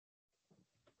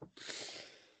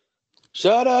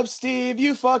Shut up, Steve,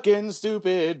 you fucking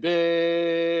stupid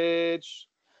bitch.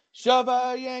 Shove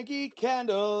a Yankee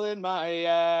candle in my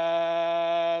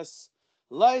ass.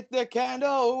 Light the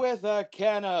candle with a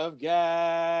can of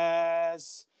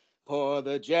gas. Pour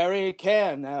the jerry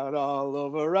can out all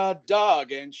over a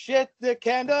dog and shit the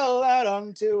candle out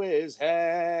onto his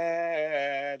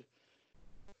head.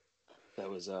 That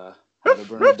was How to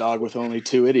Burn a Dog with Only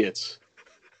Two Idiots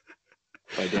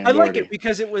by Dan I like Doherty. it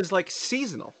because it was like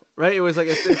seasonal, right? It was like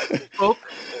it spoke.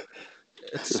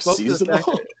 It spoke to the fact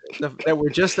that we're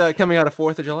just coming out of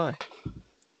 4th of July.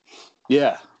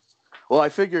 Yeah. Well, I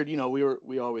figured,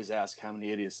 we always ask how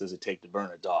many idiots does it take to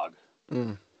burn a dog.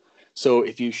 So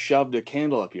if you shoved a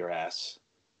candle up your ass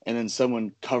and then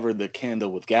someone covered the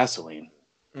candle with gasoline,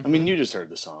 I mean, you just heard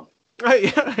the song. Right?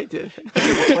 Yeah, I did. I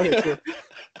could play it too.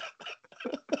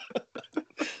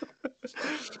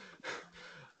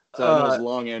 So I know it's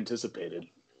long anticipated,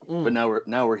 but now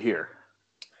we're here.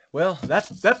 Well,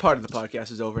 that part of the podcast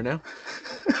is over now.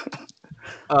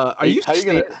 Are you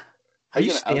standing? How are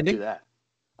you gonna outdo that?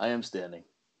 I am standing.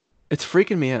 It's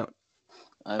freaking me out.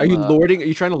 Are you lording? Are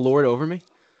you trying to lord over me?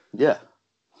 Yeah.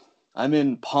 I'm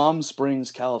in Palm Springs,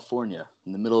 California,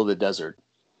 in the middle of the desert,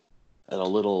 at a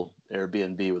little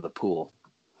Airbnb with a pool,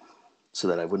 so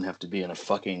that I wouldn't have to be in a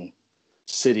fucking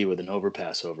city with an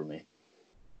overpass over me.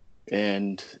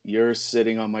 And you're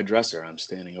sitting on my dresser. I'm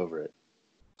standing over it.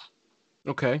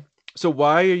 Okay. So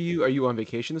why are you on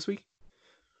vacation this week?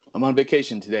 I'm on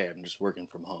vacation today. I'm just working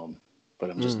from home,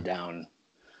 but I'm just down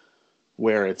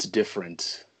where it's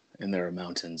different and there are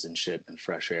mountains and shit and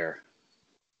fresh air.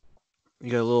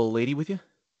 You got a little lady with you?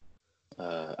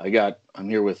 I'm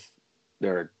here with,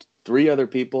 there are 3 other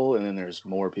people and then there's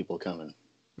more people coming.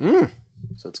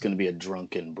 So it's going to be a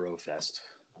drunken bro fest.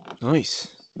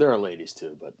 Nice. There are ladies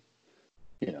too, but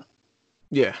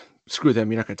Yeah. Screw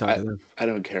them. You're not going to talk to them. I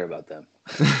don't care about them.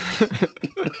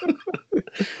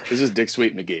 This is Dick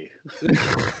Sweet McGee.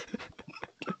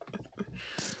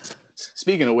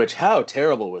 Speaking of which, how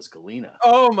terrible was Galena?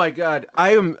 Oh my God.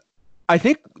 I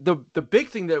think the big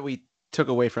thing that we took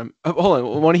away from, hold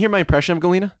on. Want to hear my impression of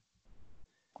Galena?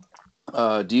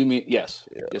 Do you mean, yes.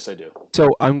 Yes, I do.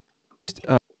 So I'm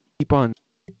keep on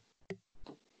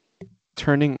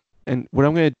turning, and what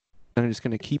I'm going to do, I'm just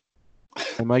going to keep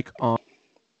my mic on.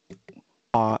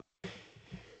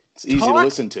 It's easy to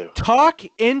listen to. Talk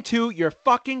into your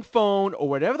fucking phone or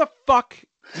whatever the fuck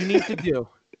you need to do.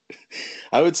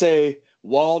 I would say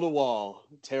wall to wall,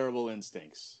 terrible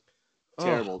instincts.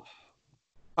 Terrible.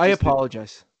 I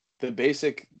apologize. The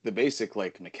basic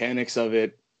like mechanics of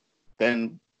it,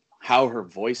 then how her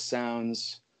voice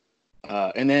sounds,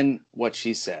 and then what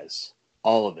she says.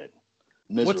 All of it.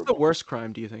 Miserable. What's the worst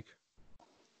crime, do you think?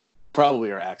 Probably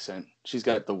her accent. She's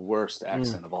got the worst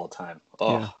accent of all time.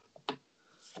 Oh. Yeah.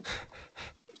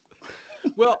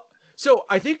 Well, so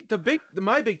I think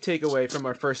my big takeaway from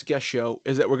our first guest show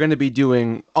is that we're going to be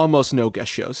doing almost no guest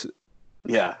shows.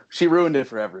 Yeah, she ruined it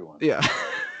for everyone. Yeah.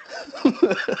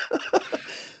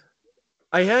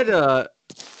 I had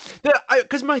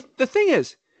because the thing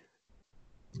is,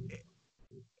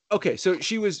 okay, so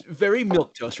she was very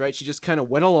milquetoast, right? She just kind of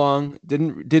went along,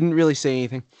 didn't really say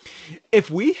anything.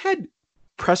 If we had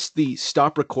pressed the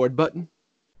stop record button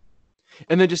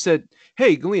and then just said,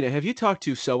 "Hey, Galena, have you talked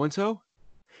to so and so?"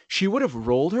 She would have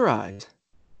rolled her eyes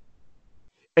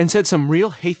and said some real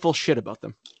hateful shit about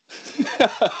them.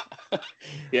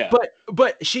 Yeah.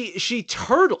 But she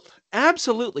turtled.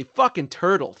 Absolutely fucking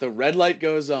turtled. The red light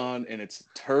goes on and it's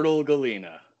Turtle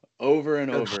Galena over and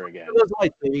over again. Those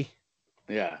lights, baby.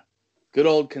 Yeah. Good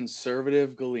old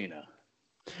conservative Galena.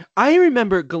 I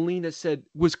remember Galena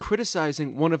was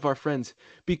criticizing one of our friends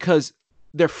because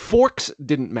their forks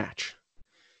didn't match.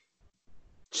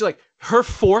 She's like, her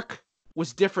fork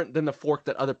was different than the fork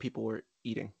that other people were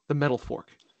eating, the metal fork.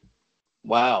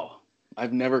 Wow.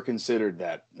 I've never considered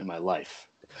that in my life.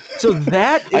 So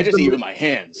that is I just eat with my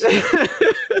hands.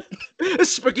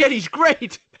 Spaghetti's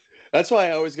great. That's why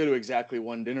I always go to exactly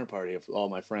one dinner party of all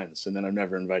my friends, and then I'm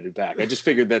never invited back. I just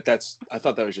figured I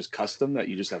thought that was just custom, that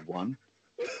you just have one.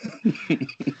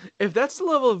 If that's the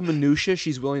level of minutia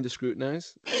she's willing to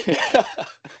scrutinize,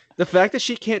 the fact that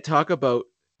she can't talk about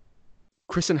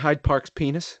Chris and Hyde Park's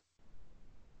penis,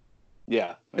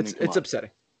 yeah, it's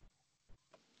upsetting.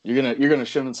 You're gonna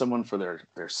shit on someone for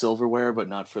their silverware, but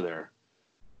not for their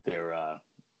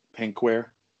pinkware.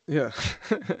 Yeah.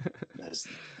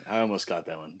 I almost got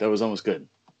that one. That was almost good.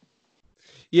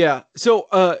 Yeah. So,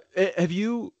 have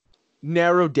you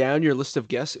narrowed down your list of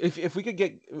guests? If we could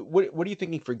get, what are you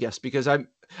thinking for guests? Because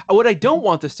what I don't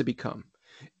want this to become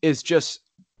is just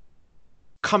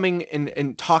coming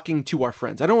and talking to our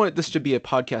friends. I don't want this to be a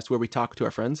podcast where we talk to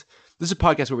our friends. This is a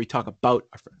podcast where we talk about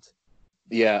our friends.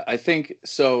 Yeah, I think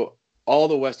so. All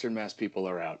the Western Mass people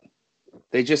are out.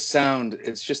 They just sound.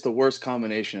 It's just the worst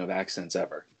combination of accents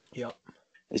ever. Yep.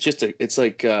 It's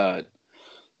like a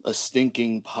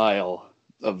stinking pile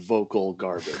of vocal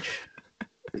garbage.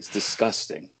 It's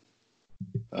disgusting.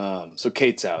 So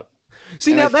Kate's out.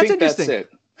 See, And now I that's think interesting. That's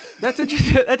it. That's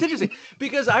interesting. That's interesting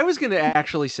because I was going to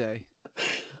actually say,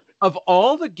 of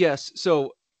all the guests,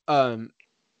 so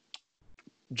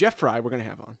Jeff Fry, we're going to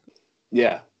have on.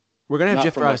 Yeah. We're going to have Not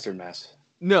Jeff from Fry. Western Mass.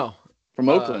 No. From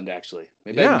Oakland, actually.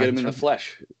 Maybe I yeah, can get him in the that's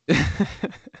flesh.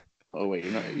 Oh wait,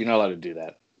 you're not allowed to do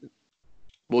that.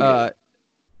 We'll get it.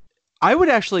 I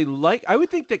would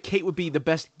think that Kate would be the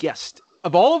best guest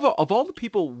of all the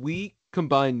people we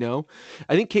combined know.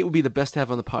 I think Kate would be the best to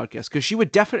have on the podcast because she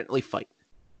would definitely fight.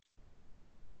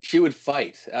 She would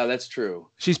fight. That's true.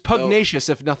 She's pugnacious,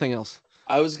 if nothing else.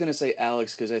 I was gonna say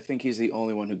Alex because I think he's the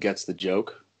only one who gets the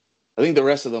joke. I think the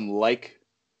rest of them like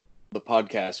the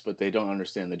podcast, but they don't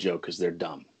understand the joke because they're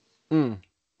dumb. Mm.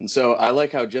 And so I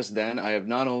like how just then I have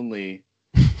not only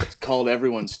called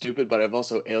everyone stupid, but I've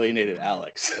also alienated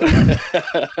Alex.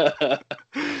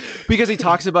 Because he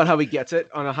talks about how he gets it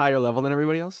on a higher level than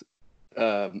everybody else?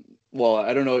 Well,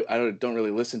 I don't know. I don't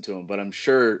really listen to him, but I'm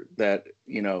sure that,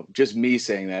 just me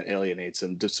saying that alienates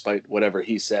him despite whatever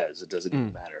he says. It doesn't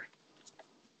even matter.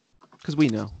 Because we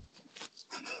know.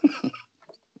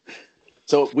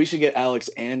 So we should get Alex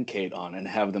and Kate on and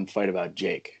have them fight about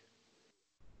Jake,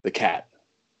 the cat.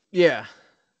 Yeah.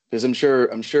 Because I'm sure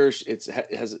it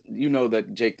has that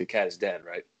Jake the cat is dead,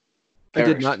 right? Perished.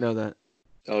 I did not know that.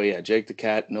 Oh yeah, Jake the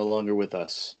cat no longer with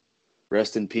us.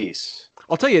 Rest in peace.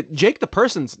 I'll tell you, Jake the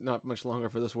person's not much longer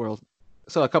for this world.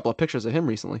 I saw a couple of pictures of him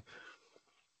recently.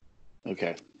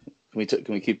 Okay. Can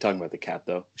we keep talking about the cat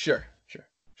though? Sure.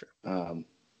 No,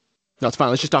 it's fine.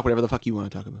 Let's just talk whatever the fuck you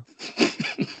want to talk about.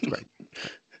 Right.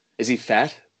 Is he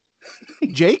fat?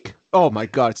 Jake? Oh my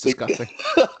god, it's disgusting.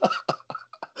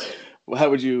 Well,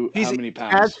 how many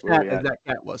pounds? As fat as that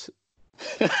cat was.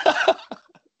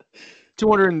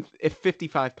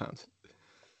 255 pounds.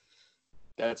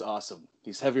 That's awesome.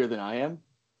 He's heavier than I am.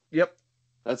 Yep.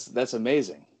 That's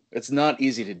amazing. It's not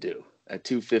easy to do at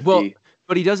 250. Well,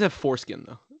 but he does have foreskin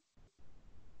though.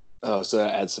 Oh, so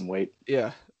that adds some weight.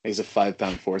 Yeah. He's a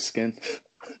 5-pound foreskin.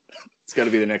 It's got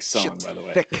to be the next song, Shit's by the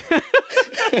way.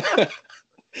 Thick.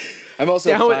 I'm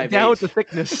also down with the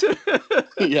thickness.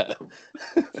 Yeah.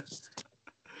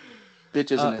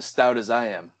 Bitch isn't as stout as I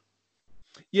am.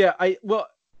 Yeah, I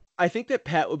think that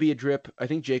Pat would be a drip. I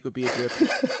think Jake would be a drip.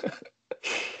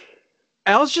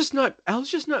 Al's just not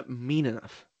mean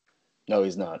enough. No,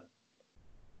 he's not.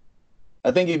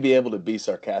 I think he'd be able to be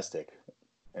sarcastic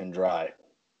and dry.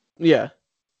 Yeah.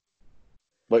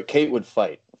 But Kate would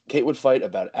fight. Kate would fight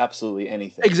about absolutely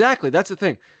anything. Exactly. That's the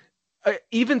thing.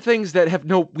 Even things that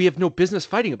we have no business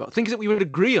fighting about. Things that we would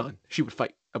agree on, she would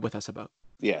fight with us about.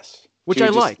 Yes. Which I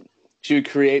like. She would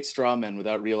create straw men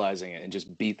without realizing it and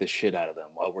just beat the shit out of them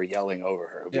while we're yelling over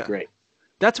her. It would be great.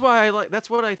 That's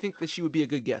what I think that she would be a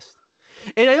good guest.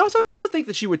 And I also think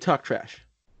that she would talk trash.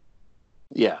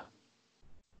 Yeah.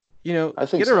 I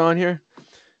think her on here.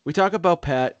 We talk about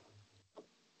Pat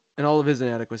and all of his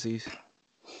inadequacies.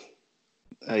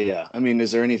 Yeah. I mean,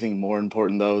 is there anything more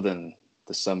important, though, than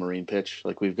the submarine pitch?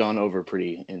 Like, we've gone over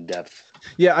pretty in-depth.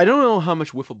 Yeah, I don't know how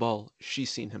much wiffle ball she's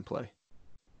seen him play.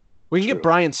 We can get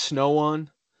Brian Snow on.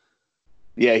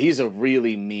 Yeah, he's a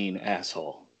really mean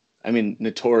asshole. I mean,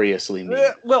 notoriously mean.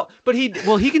 But he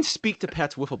can speak to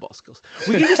Pat's wiffle ball skills.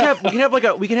 We can have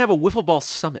a wiffle ball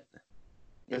summit.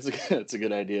 That's a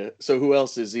good idea. So who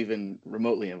else is even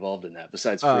remotely involved in that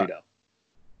besides Frito?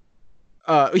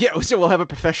 So we'll have a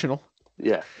professional.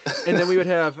 Yeah. And then we would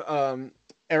have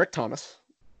Eric Thomas.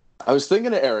 I was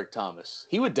thinking of Eric Thomas.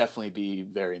 He would definitely be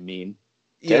very mean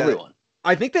to everyone.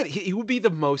 I think that he would be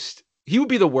the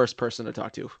worst person to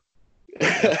talk to.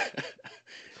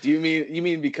 Do you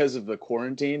mean because of the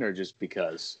quarantine or just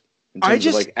because? In terms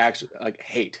of actually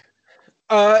hate.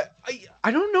 I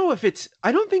don't know if it's.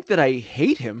 I don't think that I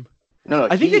hate him. No,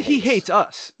 I think that he hates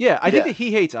us. Yeah, I think that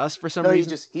he hates us for some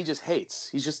reason. He just hates.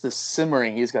 He's just this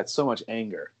simmering. He's got so much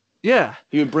anger. Yeah,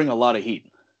 he would bring a lot of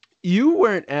heat. You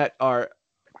weren't at our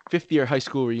 5th year high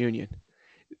school reunion.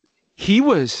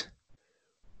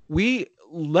 We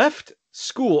left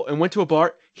school and went to a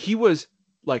bar. He was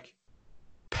like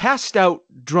passed out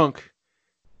drunk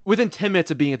within 10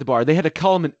 minutes of being at the bar. They had to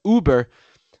call him an Uber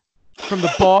from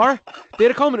the bar. They had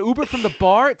to call him an Uber from the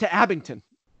bar to Abington.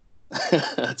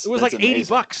 It was like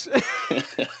amazing.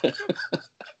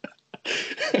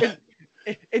 $80.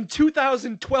 In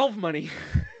 2012 money.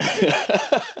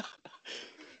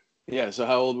 Yeah. So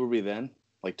how old were we then?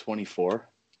 Like 24.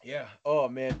 Yeah. Oh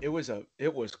man, it was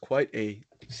quite a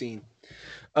scene.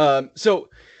 So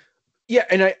yeah,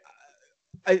 and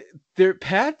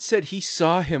Pat said he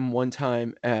saw him one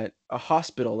time at a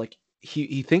hospital. Like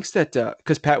he thinks that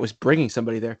because Pat was bringing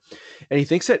somebody there, and he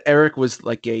thinks that Eric was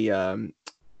like an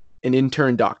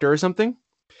intern doctor or something.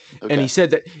 Okay. And he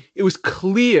said that it was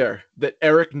clear that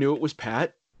Eric knew it was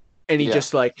Pat, and he Yeah.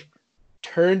 just like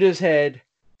turned his head,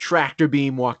 tractor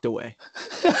beam, walked away.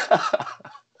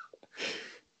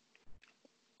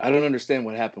 I don't understand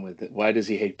what happened with it. Why does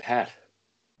he hate Pat?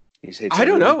 He just hates I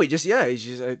don't everyone? know. He's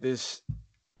just this.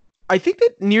 I think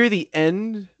that near the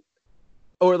end,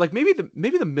 or like maybe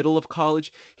the middle of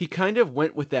college, he kind of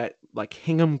went with that like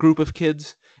Hingham group of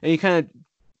kids, and he kind of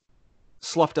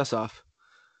sloughed us off.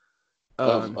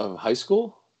 Of high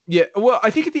school? Yeah, well, I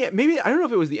think at the end, maybe I don't know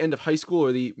if it was the end of high school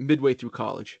or the midway through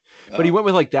college, but he Oh. went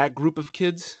with like that group of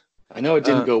kids. I know it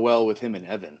didn't go well with him and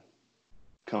Evan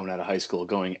coming out of high school,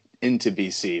 going into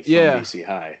BC from Yeah. BC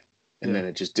High. And Yeah. then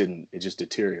it just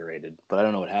deteriorated. But I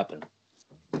don't know what happened.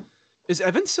 Is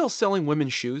Evan still selling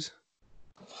women's shoes?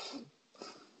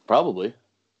 Probably.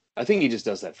 I think he just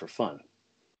does that for fun.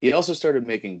 He also started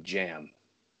making jam.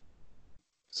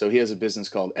 So he has a business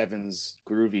called Evan's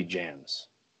Groovy Jams.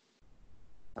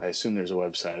 I assume there's a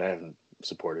website. I haven't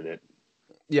supported it.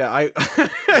 Yeah,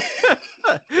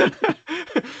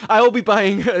 I will be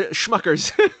buying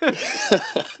Schmuckers.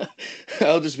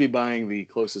 I'll just be buying the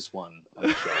closest one on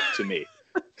the shelf to me.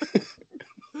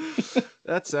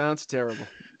 That sounds terrible.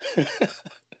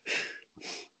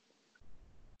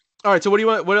 All right, so what do you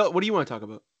want? What do you want to talk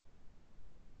about?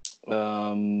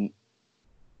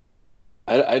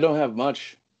 I don't have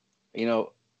much. You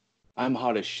know, I'm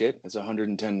hot as shit. It's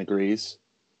 110 degrees.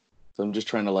 So I'm just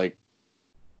trying to like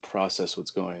process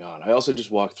what's going on. I also just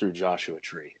walked through Joshua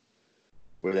Tree,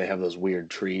 where they have those weird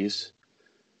trees.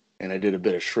 And I did a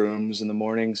bit of shrooms in the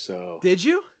morning, so Did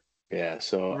you? yeah,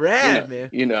 so Rad, man.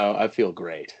 You know, I feel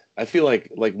great. I feel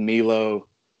like Milo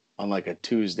on like a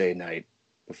Tuesday night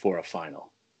before a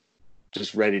final.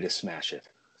 Just ready to smash it.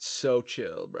 So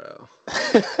chill, bro.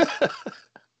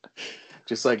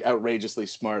 Just like outrageously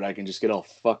smart, I can just get all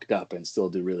fucked up and still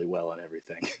do really well on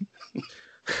everything.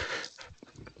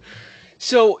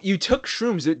 So you took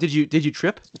shrooms. Did you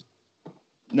trip?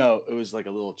 No, it was like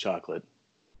a little chocolate.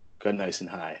 Got nice and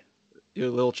high. Your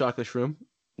little chocolate shroom?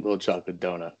 A little chocolate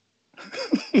donut.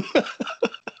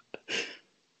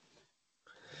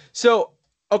 So,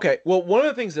 okay. Well, one of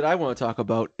the things that I want to talk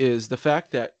about is the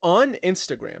fact that on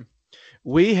Instagram,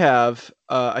 we have,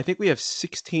 I think we have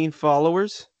 16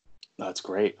 followers. That's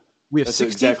great. We have That's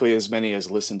 16. exactly as many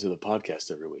as listen to the podcast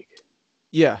every week.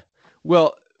 Yeah.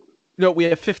 Well, no, we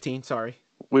have 15. Sorry.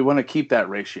 We want to keep that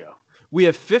ratio. We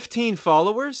have 15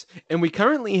 followers, and we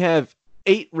currently have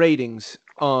 8 ratings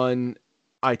on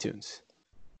iTunes.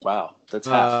 Wow, that's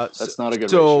half. That's not a good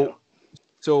so, ratio.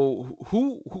 So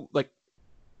who like?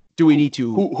 Do we need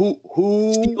to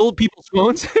Who? steal people's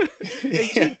phones?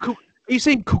 Yeah. Are you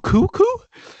saying cuckoo?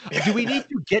 Do we need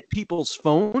to get people's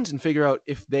phones and figure out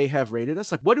if they have rated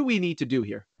us? Like, what do we need to do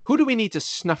here? Who do we need to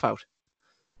snuff out?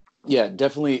 Yeah,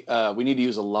 definitely. We need to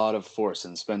use a lot of force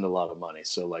and spend a lot of money.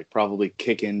 So, like, probably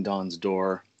kick in Don's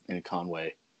door in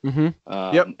Conway. Mm-hmm.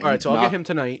 Yep. All right. So I'll get him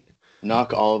tonight.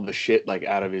 Knock all of the shit like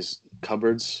out of his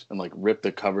cupboards and like rip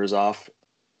the covers off.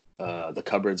 The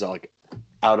cupboards are like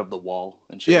out of the wall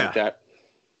and shit like that.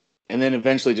 And then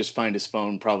eventually just find his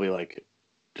phone probably like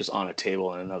just on a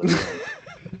table in another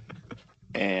room.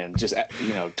 And just,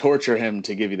 you know, torture him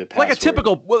to give you the password. Like a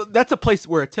typical, well, that's a place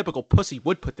where a typical pussy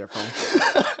would put their phone.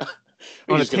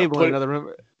 On a table in another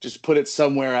room. Just put it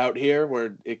somewhere out here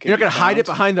where it can. You're not gonna hide it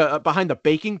behind the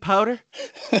baking powder.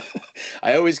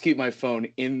 I always keep my phone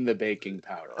in the baking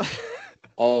powder,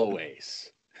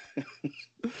 always.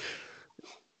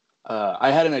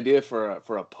 I had an idea for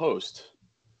a post.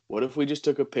 What if we just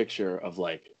took a picture of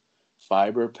like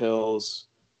fiber pills,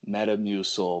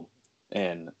 Metamucil,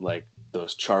 and like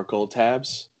those charcoal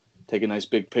tabs? Take a nice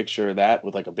big picture of that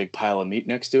with like a big pile of meat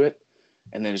next to it,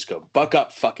 and then just go buck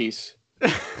up, fuckies.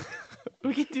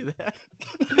 We can do that.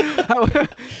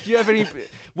 Do you have any?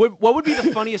 What would be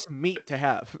the funniest meat to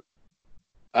have?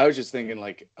 I was just thinking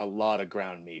like a lot of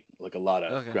ground meat, like a lot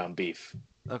of ground beef.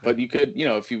 Okay. But you could, you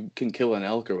know, if you can kill an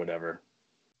elk or whatever,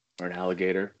 or an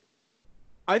alligator.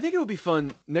 I think it would be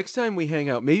fun next time we hang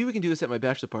out. Maybe we can do this at my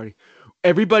bachelor party.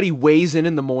 Everybody weighs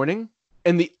in the morning,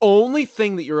 and the only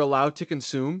thing that you're allowed to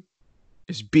consume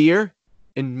is beer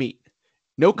and meat.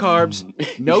 no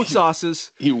carbs, no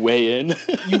sauces. You weigh in.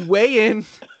 You weigh in,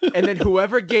 and then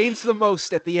whoever gains the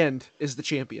most at the end is the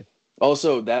champion.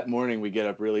 Also, that morning we get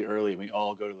up really early and we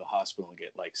all go to the hospital and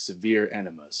get like severe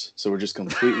enemas. So we're just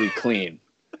completely clean.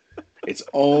 It's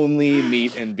only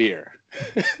meat and beer.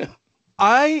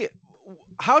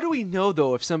 How do we know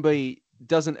though if somebody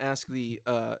doesn't ask the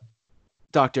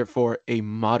doctor for a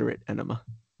moderate enema?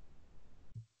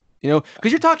 You know,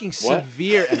 because you're talking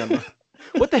severe enema.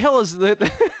 What the hell is that?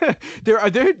 Are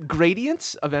there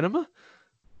gradients of enema?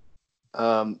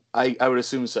 I would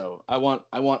assume so. I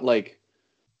want like,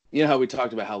 you know how we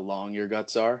talked about how long your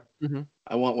guts are? Mm-hmm.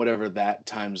 I want whatever that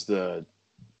times the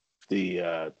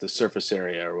surface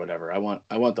area or whatever. I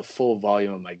want the full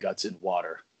volume of my guts in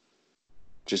water.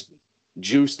 Just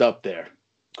juiced up there.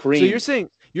 Cream. So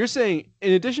you're saying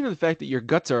in addition to the fact that your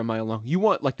guts are a mile long, you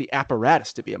want like the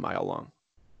apparatus to be a mile long.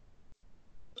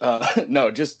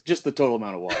 No, just the total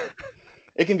amount of water.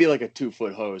 It can be like a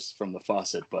 2-foot hose from the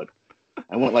faucet, but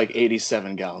I want like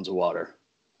 87 gallons of water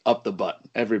up the butt,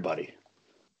 everybody.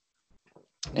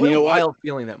 And What you know a what? wild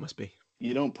feeling that must be.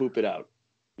 You don't poop it out.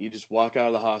 You just walk out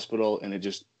of the hospital and it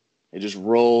just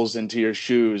rolls into your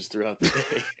shoes throughout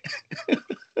the day.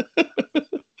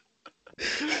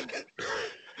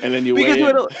 And then you weigh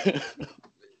in.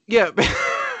 Yeah.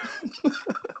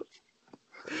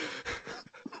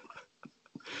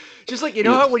 Just like, you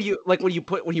know how when you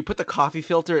put the coffee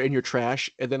filter in your trash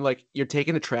and then like you're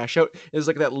taking the trash out, there's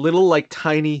like that little like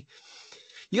tiny,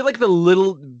 you get like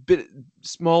the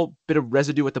small bit of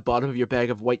residue at the bottom of your bag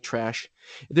of white trash.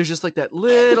 There's just like that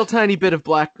little tiny bit of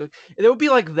black. And it would be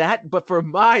like that, but for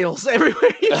miles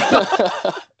everywhere you go.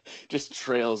 Just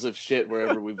trails of shit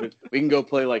wherever we've been. We can go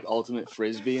play like ultimate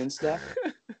frisbee and stuff.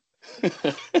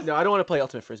 No, I don't want to play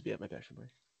ultimate frisbee at my passion play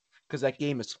because that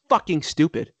game is fucking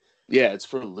stupid. Yeah, it's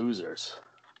for losers.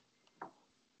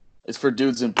 It's for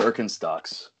dudes in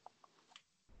Birkenstocks.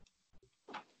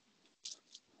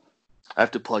 I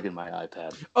have to plug in my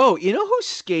iPad. Oh, you know who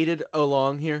skated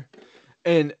along here?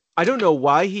 And I don't know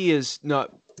why he has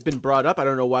not been brought up. I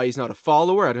don't know why he's not a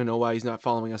follower. I don't know why he's not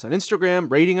following us on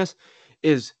Instagram, rating us.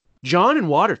 Is John in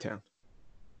Watertown.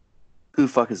 Who the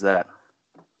fuck is that?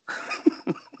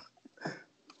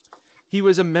 He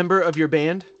was a member of your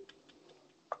band?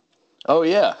 Oh,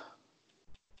 yeah.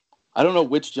 I don't know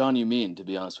which John you mean, to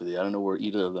be honest with you. I don't know where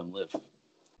either of them live.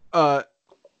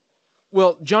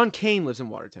 Well, John Kane lives in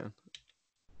Watertown.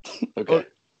 Okay.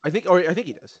 I think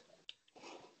he does.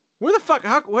 Where the fuck?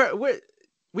 Where?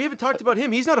 We haven't talked about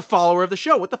him. He's not a follower of the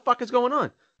show. What the fuck is going on?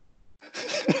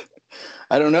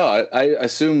 I don't know. I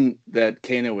assume that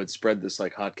Kano would spread this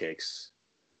like hotcakes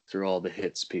through all the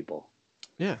hits people.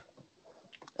 Yeah.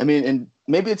 I mean, and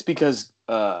maybe it's because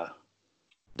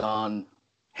Don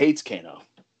hates Kano.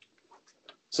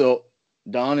 So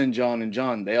Don and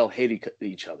John, they all hate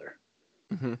each other.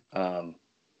 Mm-hmm.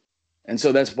 And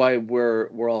so that's why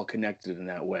we're all connected in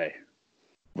that way.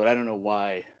 But I don't know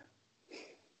why.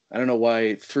 I don't know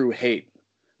why through hate.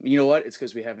 You know what? It's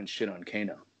because we haven't shit on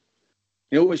Kano.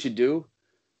 You know what we should do?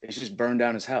 Is just burn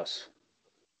down his house.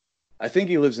 I think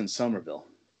he lives in Somerville.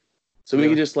 So we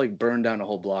could just like burn down a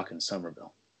whole block in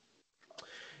Somerville.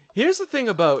 Here's the thing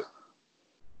about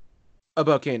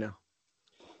Kano.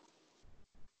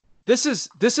 This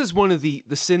is one of the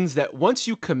sins that once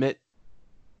you commit,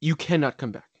 you cannot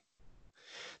come back.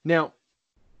 Now,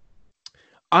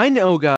 I know guys